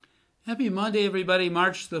Happy Monday, everybody,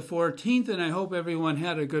 March the 14th, and I hope everyone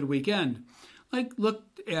had a good weekend.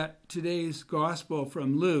 Look at today's gospel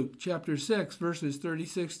from Luke, chapter 6, verses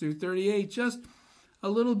 36 through 38, just a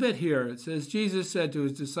little bit here. It says, Jesus said to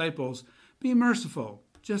his disciples, "Be merciful,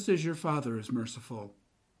 just as your Father is merciful.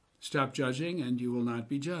 Stop judging, and you will not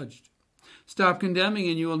be judged. Stop condemning,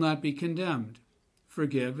 and you will not be condemned.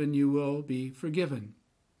 Forgive, and you will be forgiven.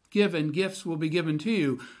 Give, and gifts will be given to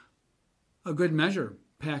you. A good measure,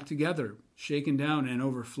 packed together, shaken down, and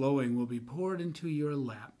overflowing will be poured into your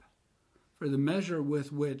lap. For the measure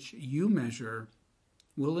with which you measure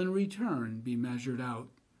will in return be measured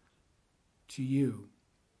out to you."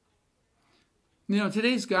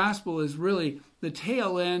 Today's gospel is really the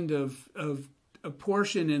tail end of a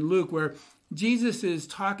portion in Luke where Jesus is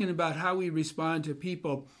talking about how we respond to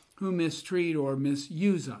people who mistreat or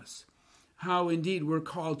misuse us. How indeed we're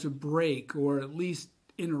called to break or at least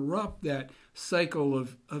interrupt that cycle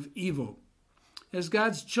of evil. As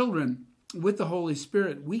God's children, with the Holy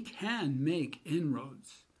Spirit, we can make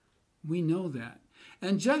inroads. We know that.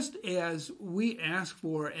 And just as we ask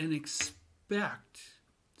for and expect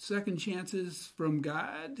second chances from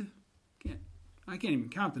God, I can't even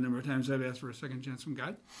count the number of times I've asked for a second chance from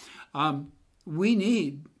God, we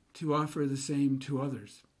need to offer the same to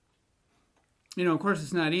others. Of course,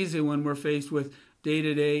 it's not easy when we're faced with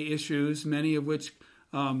day-to-day issues, many of which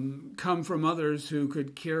come from others who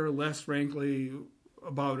could care less, frankly,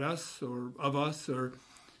 about us or of us, or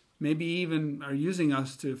maybe even are using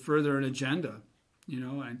us to further an agenda,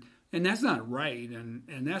 and that's not right.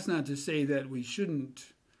 And that's not to say that we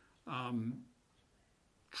shouldn't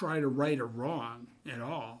try to right a wrong at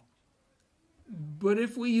all. But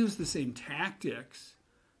if we use the same tactics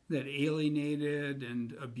that alienated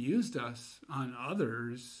and abused us on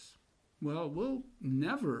others, well, we'll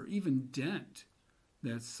never even dent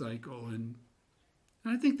that cycle. And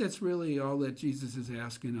I think that's really all that Jesus is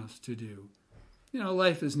asking us to do.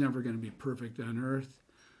 Life is never going to be perfect on earth,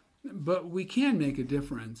 but we can make a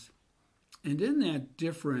difference. And in that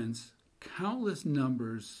difference, countless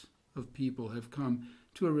numbers of people have come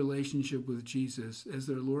to a relationship with Jesus as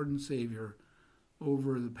their Lord and Savior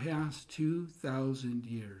over the past 2,000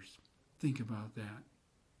 years. Think about that.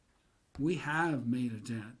 We have made a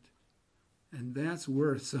dent, and that's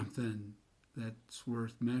worth something that's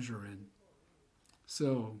worth measuring.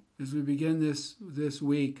 So, as we begin this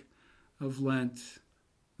week of Lent,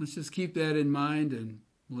 let's just keep that in mind, and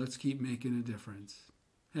let's keep making a difference.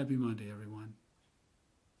 Happy Monday, everyone.